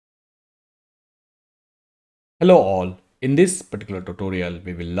Hello all, in this particular tutorial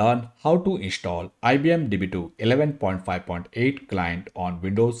we will learn how to install IBM DB2 11.5.8 client on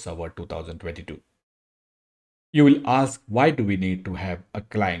Windows Server 2022. You will ask, why do we need to have a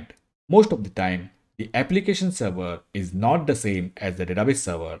client? Most of the time, the application server is not the same as the database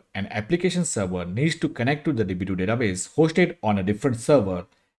server. An application server needs to connect to the DB2 database hosted on a different server,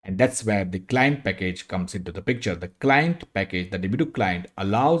 and that's where the client package comes into the picture. The client package, the DB2 client,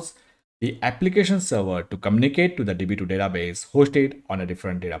 allows the application server to communicate to the DB2 database hosted on a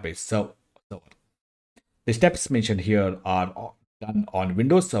different database server. The steps mentioned here are done on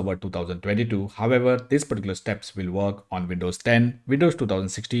Windows Server 2022. However, these particular steps will work on Windows 10, Windows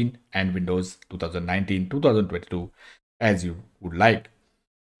 2016, and Windows 2019, 2022 as you would like.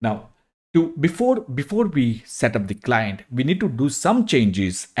 Now, before we set up the client, we need to do some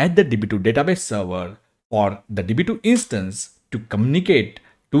changes at the DB2 database server for the DB2 instance to communicate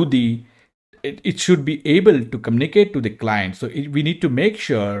to the it should be able to communicate to the client. So we need to make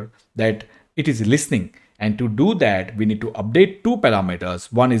sure that it is listening. And to do that, we need to update two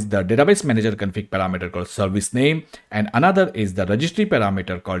parameters. One is the database manager config parameter called service name, and another is the registry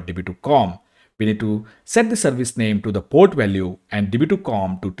parameter called db2com. We need to set the service name to the port value and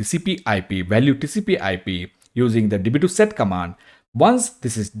db2com to TCP IP value TCP IP using the db2 set command. Once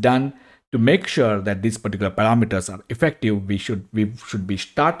this is done, to make sure that these particular parameters are effective, we should be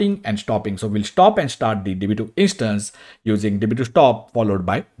starting and stopping. So we'll stop and start the db2 instance using db2 stop followed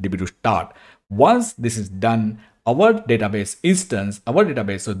by db2 start. Once this is done, our database instance,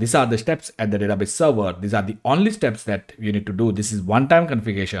 so these are the steps at the database server. These are the only steps that you need to do. This is one-time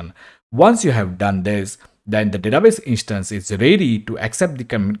configuration. Once you have done this, then the database instance is ready to accept the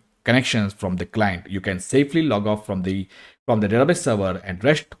connections from the client. You can safely log off from the database server, and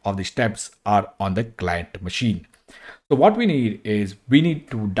rest of the steps are on the client machine. So what we need is we need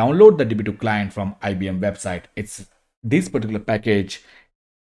to download the DB2 client from IBM website. It's this particular package.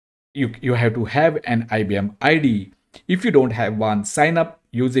 You have to have an IBM ID. If you don't have one, sign up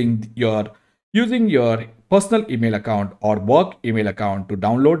using your personal email account or work email account to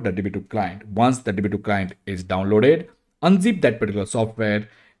download the DB2 client. Once the DB2 client is downloaded, unzip that particular software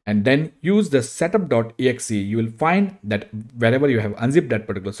and then use the setup.exe. You will find that wherever you have unzipped that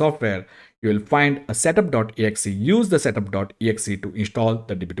particular software, you will find a setup.exe. Use the setup.exe to install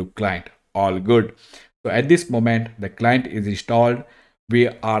the DB2 client. All good. So at this moment, the client is installed. We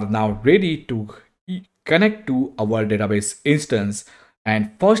are now ready to connect to our database instance.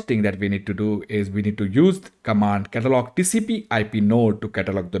 And first thing that we need to do is we need to use the command catalog TCP IP node to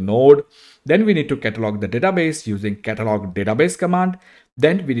catalog the node. Then we need to catalog the database using catalog database command.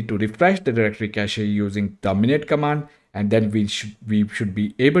 Then we need to refresh the directory cache using terminate command. And then we should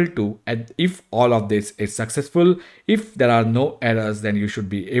be able to, and if all of this is successful, if there are no errors, then you should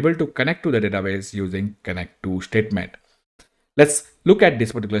be able to connect to the database using connect to statement. Let's look at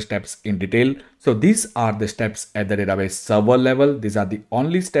these particular steps in detail. So these are the steps at the database server level. These are the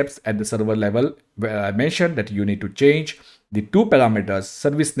only steps at the server level where I mentioned that you need to change the two parameters,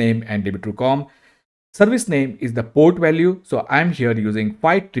 service name and db2com. Service name is the port value. So I'm here using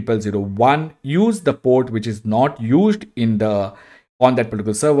 50001. Use the port which is not used on that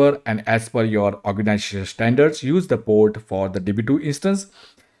particular server, and as per your organization standards, use the port for the DB2 instance.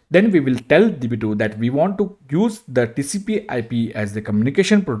 Then we will tell DB2 that we want to use the TCP IP as the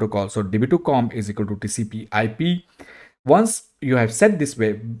communication protocol. So db2com is equal to TCP IP. Once you have set these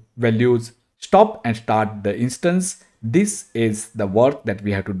values, stop and start the instance. This is the work that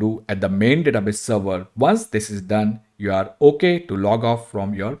we have to do at the main database server. Once this is done, you are okay to log off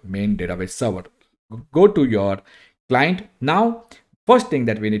from your main database server. Go to your client. Now, first thing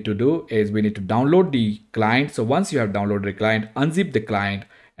that we need to do is we need to download the client. So once you have downloaded the client, unzip the client.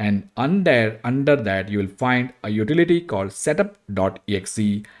 And under that, you will find a utility called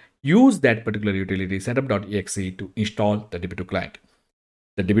setup.exe. Use that particular utility setup.exe to install the DB2 client.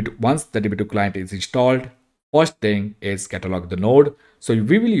 Once the DB2 client is installed, first thing is catalog the node. So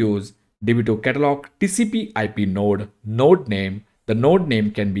we will use DB2 catalog TCP IP node name. The node name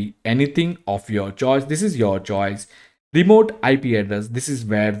can be anything of your choice. This is your choice. Remote IP address, this is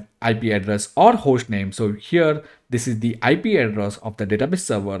where IP address or host name. So here, this is the IP address of the database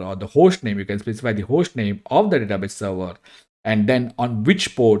server or the host name. You can specify the host name of the database server and then on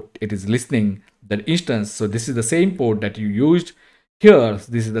which port it is listening the instance. So this is the same port that you used here.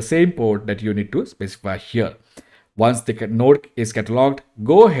 This is the same port that you need to specify here. Once the node is cataloged,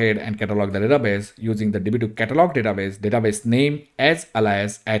 go ahead and catalog the database using the DB2 catalog database name as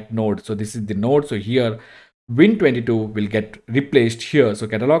alias at node. So this is the node. So here Win22 will get replaced here. So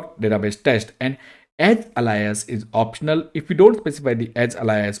catalog database test, and Edge alias is optional. If you don't specify the edge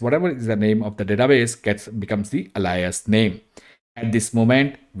alias, whatever is the name of the database becomes the alias name. At this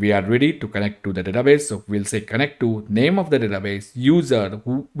moment, we are ready to connect to the database. So we'll say connect to name of the database, user,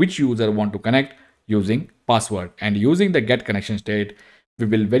 which user want to connect using password, and using the get connection state, we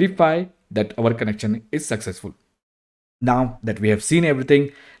will verify that our connection is successful. Now that we have seen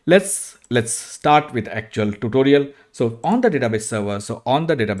everything, let's start with actual tutorial. So on the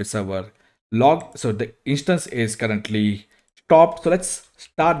database server, log, so the instance is currently stopped. So let's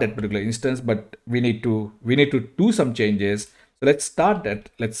start that particular instance, but we need to do some changes. So let's start that.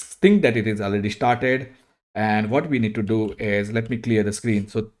 Let's think that it is already started. And what we need to do is, let me clear the screen.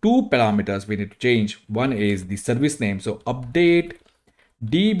 So two parameters we need to change. One is the service name. So update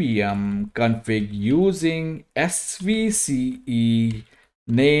DBM config using svce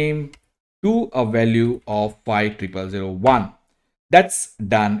name to a value of 50001. That's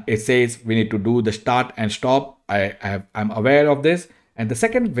done. It says we need to do the start and stop. I'm aware of this. And the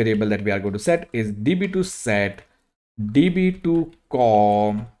second variable that we are going to set is db2 set db2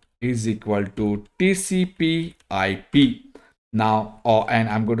 com is equal to tcp ip. Now, and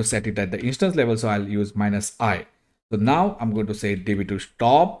I'm going to set it at the instance level. So I'll use -i. So now I'm going to say db2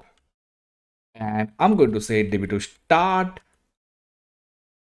 stop, and I'm going to say db2 start,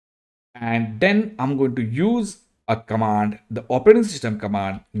 and then I'm going to use a command, the operating system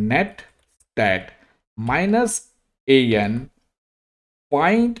command net stat -an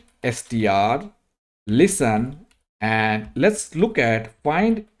find str listen, and let's look at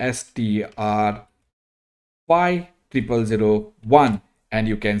find str 50001, and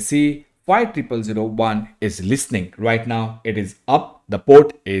you can see 50001 is listening right now. It is up, the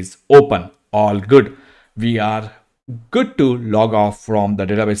port is open, all good. We are good to log off from the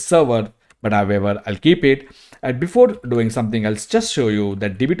database server, but however I'll keep it. And before doing something else, just show you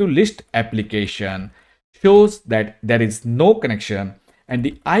that db2 list application shows that there is no connection, and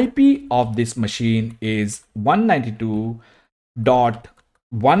the IP of this machine is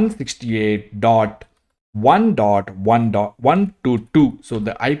 192.168.1.1.122. So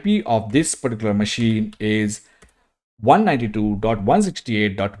the IP of this particular machine is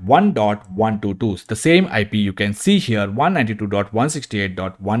 192.168.1.122. The same IP you can see here,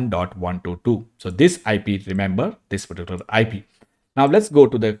 192.168.1.122. So this IP, remember this particular IP. Now let's go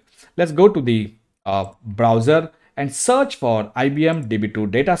to the browser and search for IBM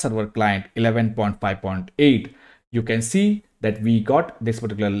DB2 data server client 11.5.8. You can see that we got this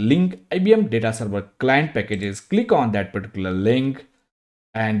particular link, IBM data server client packages. Click on that particular link,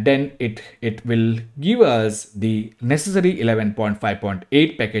 and then it will give us the necessary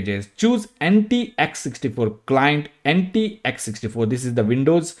 11.5.8 packages. Choose NTX64 client, NTX64. This is the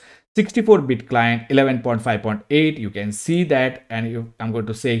Windows 64-bit client 11.5.8. You can see that, and I'm going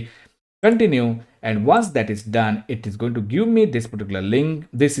to say continue, and once that is done, it is going to give me this particular link.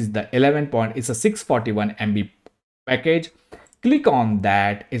 This is the 11. It's a 641 MB package. Click on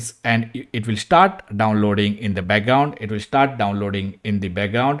that, and it will start downloading in the background. It will start downloading in the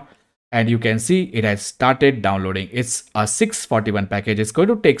background, and you can see it has started downloading. It's a 641 package. It's going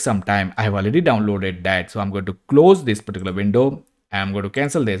to take some time. I have already downloaded that, so I'm going to close this particular window. I'm going to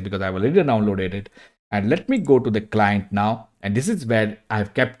cancel this because I've already downloaded it. And let me go to the client now, and this is where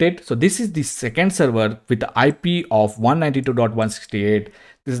I've kept it. So this is the second server with the IP of 192.168.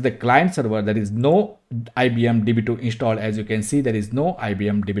 This is the client server. There is no IBM DB2 installed. As you can see, there is no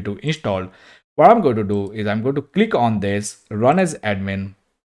IBM DB2 installed. What I'm going to do is I'm going to click on this, run as admin,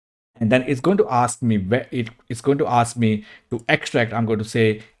 and then it's going to ask me where it's going to ask me to extract. I'm going to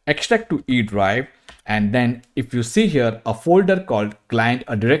say extract to E drive. And then if you see here, a folder called client,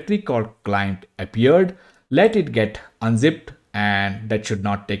 a directory called client appeared. Let it get unzipped, and that should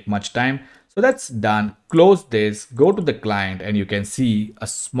not take much time. So that's done. Close this, go to the client, and you can see a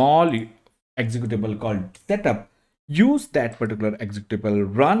small executable called setup. Use that particular executable,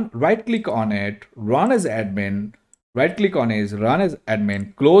 run, right click on it, run as admin, right click on it, run as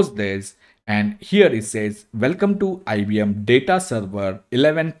admin, close this. And here it says, welcome to IBM data server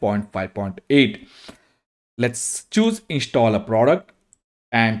 11.5.8. Let's choose install a product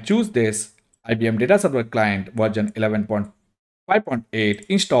and choose this IBM data server client version 11.5.8,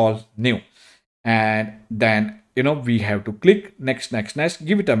 install new. And then, we have to click next,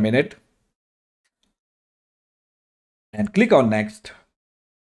 give it a minute and click on next.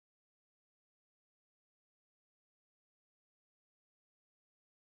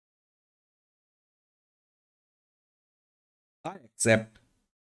 I accept.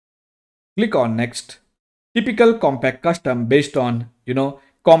 Click on next. Typical compact custom based on,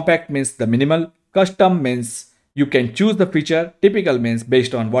 compact means the minimal, custom means You can choose the feature. Typical means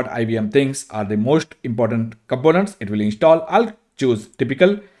based on what IBM thinks are the most important components it will install. I'll choose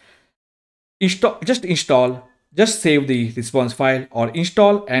typical. Install, just save the response file, or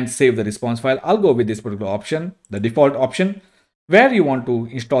install and save the response file. I'll go with this particular option, the default option. Where you want to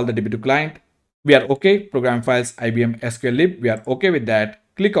install the DB2 client, we are okay. Program files, IBM SQL lib, we are okay with that.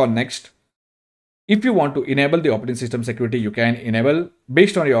 Click on next. If you want to enable the operating system security, you can enable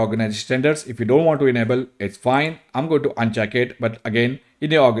based on your organization standards. If you don't want to enable, it's fine. I'm going to uncheck it, but again,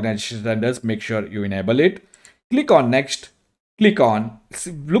 in your organization standards, make sure you enable it. Click on next. Click on,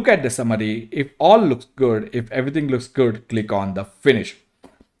 look at the summary. If all looks good, if everything looks good, click on the finish.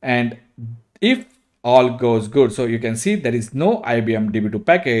 And if all goes good, so you can see there is no IBM DB2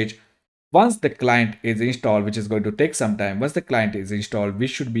 package. Once the client is installed, which is going to take some time, once the client is installed, we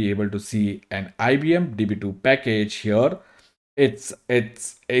should be able to see an IBM DB2 package here.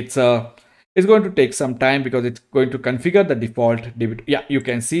 It's going to take some time because it's going to configure the default DB2. Yeah, you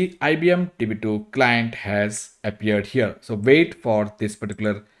can see IBM DB2 client has appeared here. So wait for this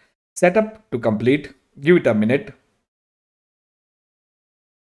particular setup to complete. Give it a minute.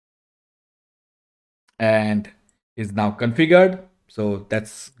 And is now configured. So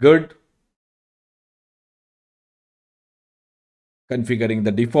that's good. Configuring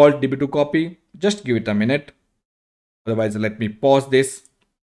the default DB2 copy. Just give it a minute. Otherwise, let me pause this.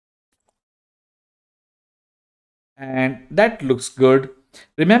 And that looks good.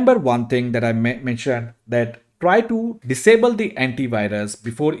 Remember one thing that I mentioned, that try to disable the antivirus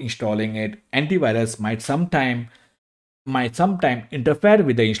before installing it. Antivirus might sometime interfere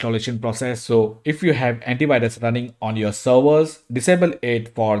with the installation process. So if you have antivirus running on your servers, disable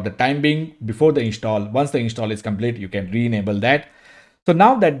it for the time being before the install. Once the install is complete, you can re-enable that. So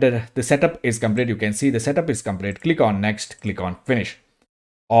now that the setup is complete, you can see the setup is complete. Click on next, click on finish.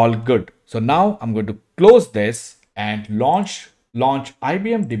 All good. So now I'm going to close this and launch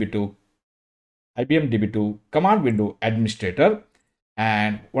IBM DB2 command window administrator.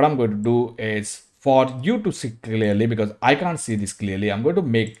 And what I'm going to do is, for you to see clearly, because I can't see this clearly, I'm going to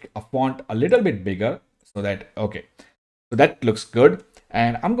make a font a little bit bigger so that, okay, so that looks good.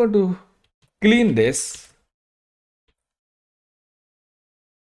 And I'm going to clean this.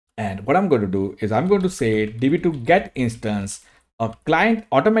 And what I'm going to do is I'm going to say DB2 get instance. A client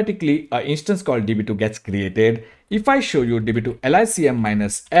automatically, an instance called DB2 gets created. If I show you DB2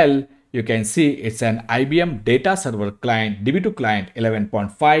 LICM-L, you can see it's an IBM data server client, DB2 client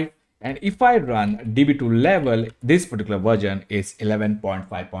 11.5. And if I run DB2 level, this particular version is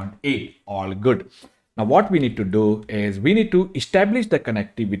 11.5.8, all good. Now what we need to do is we need to establish the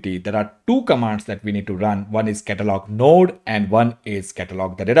connectivity. There are two commands that we need to run. One is catalog node and one is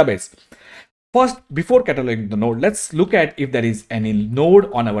catalog the database. First, before cataloging the node, let's look at if there is any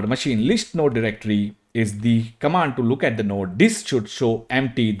node on our machine. List node directory is the command to look at the node. This should show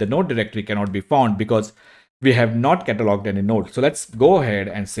empty. The node directory cannot be found because we have not cataloged any node. So let's go ahead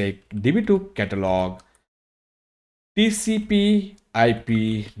and say DB2 catalog TCP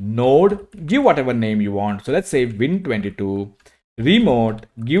IP node, give whatever name you want. So let's say Win22 remote,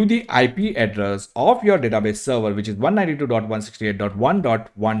 give the IP address of your database server, which is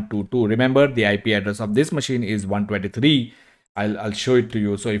 192.168.1.122. Remember, the IP address of this machine is 123. I'll show it to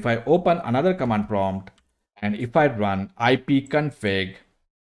you. So if I open another command prompt and if I run ipconfig,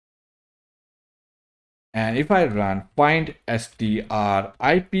 and if I run find str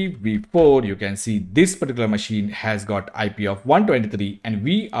IPv4, you can see this particular machine has got IP of 123 and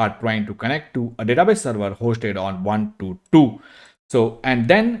we are trying to connect to a database server hosted on 122. So, and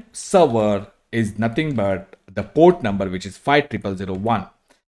then server is nothing but the port number, which is 50001.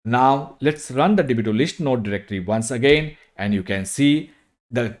 Now let's run the DB2 list node directory once again, and you can see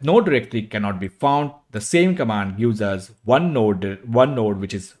the node directory cannot be found. The same command gives us one node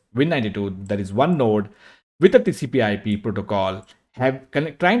which is Win92. There is one node with a TCP IP protocol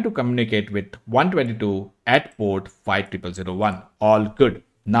trying to communicate with 122 at port 50001. All good.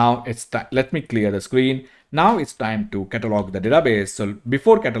 Now it's let me clear the screen. Now it's time to catalog the database. So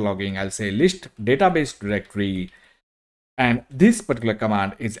before cataloging, I'll say list database directory. And this particular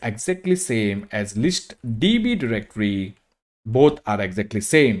command is exactly same as list DB directory. Both are exactly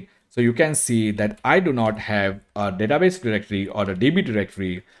same. So you can see that I do not have a database directory or a DB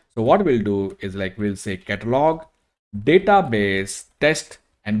directory. So what we'll do is we'll say catalog database test,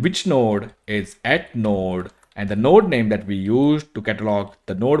 and which node is at node, and the node name that we used to catalog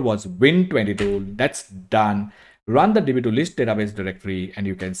the node was Win22. That's done. Run the DB2 list database directory, and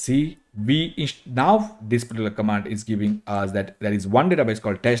you can see now this particular command is giving us that there is one database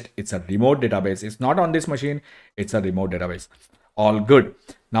called test. It's a remote database. It's not on this machine. It's a remote database. All good.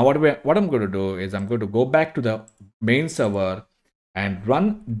 Now what I'm going to do is I'm going to go back to the main server and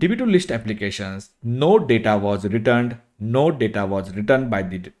run DB2 list applications. No data was returned. No data was returned by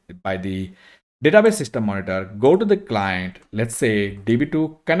the database system monitor. Go to the client. Let's say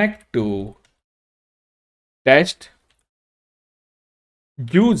DB2 connect to test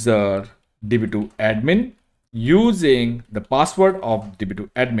user DB2 admin using the password of DB2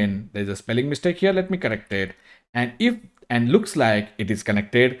 admin. There's a spelling mistake here. Let me correct it. And if and looks like it is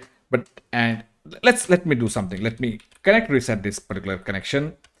connected, but and let me do something. Let me reset this particular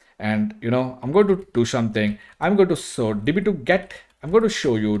connection. And I'm going to do something. I'm going to show DB2 get. I'm going to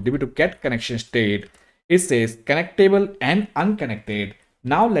show you DB2 get connection state. It says connectable and unconnected.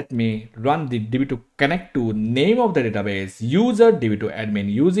 Now let me run the DB2 connect to name of the database user DB2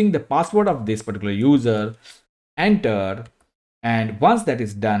 admin using the password of this particular user. Enter. And once that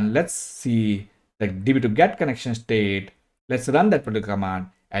is done, let's see the DB2 get connection state. Let's run that particular command.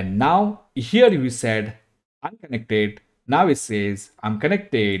 And now here we said unconnected. Now it says I'm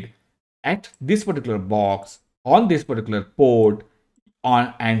connected at this particular box on this particular port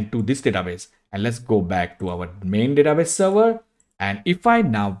on and to this database. And let's go back to our main database server. And if I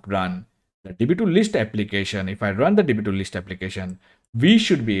now run the DB2 list application, if I run the DB2 list application, we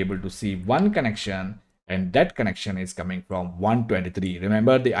should be able to see one connection, and that connection is coming from 123.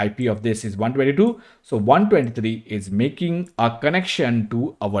 Remember, the IP of this is 122. So 123 is making a connection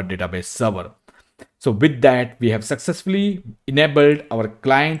to our database server. So with that, we have successfully enabled our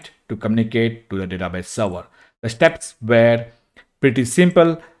client to communicate to the database server. The steps were pretty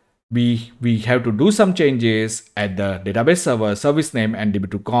simple. We have to do some changes at the database server service name and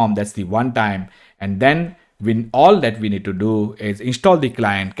db2com. That's the one time. And then all that we need to do is install the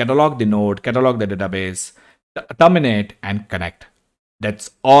client, catalog the node, catalog the database, terminate and connect.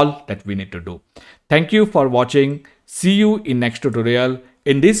 That's all that we need to do. Thank you for watching. See you in next tutorial.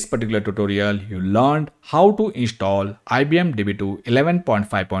 In this particular tutorial, you learned how to install IBM DB2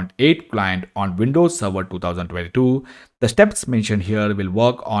 11.5.8 client on Windows Server 2022. The steps mentioned here will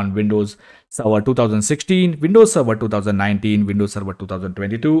work on Windows Server 2016, Windows Server 2019, Windows Server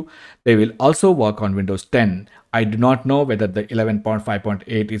 2022. They will also work on Windows 10. I do not know whether the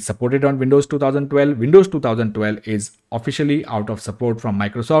 11.5.8 is supported on Windows 2012. Windows 2012 is officially out of support from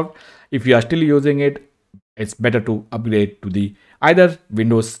Microsoft. If you are still using it, it's better to upgrade to the either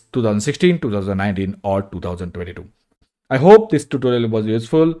Windows 2016, 2019 or 2022. I hope this tutorial was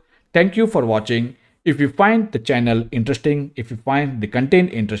useful. Thank you for watching. If you find the channel interesting, if you find the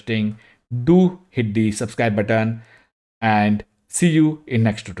content interesting, do hit the subscribe button and see you in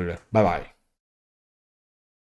next tutorial. Bye bye.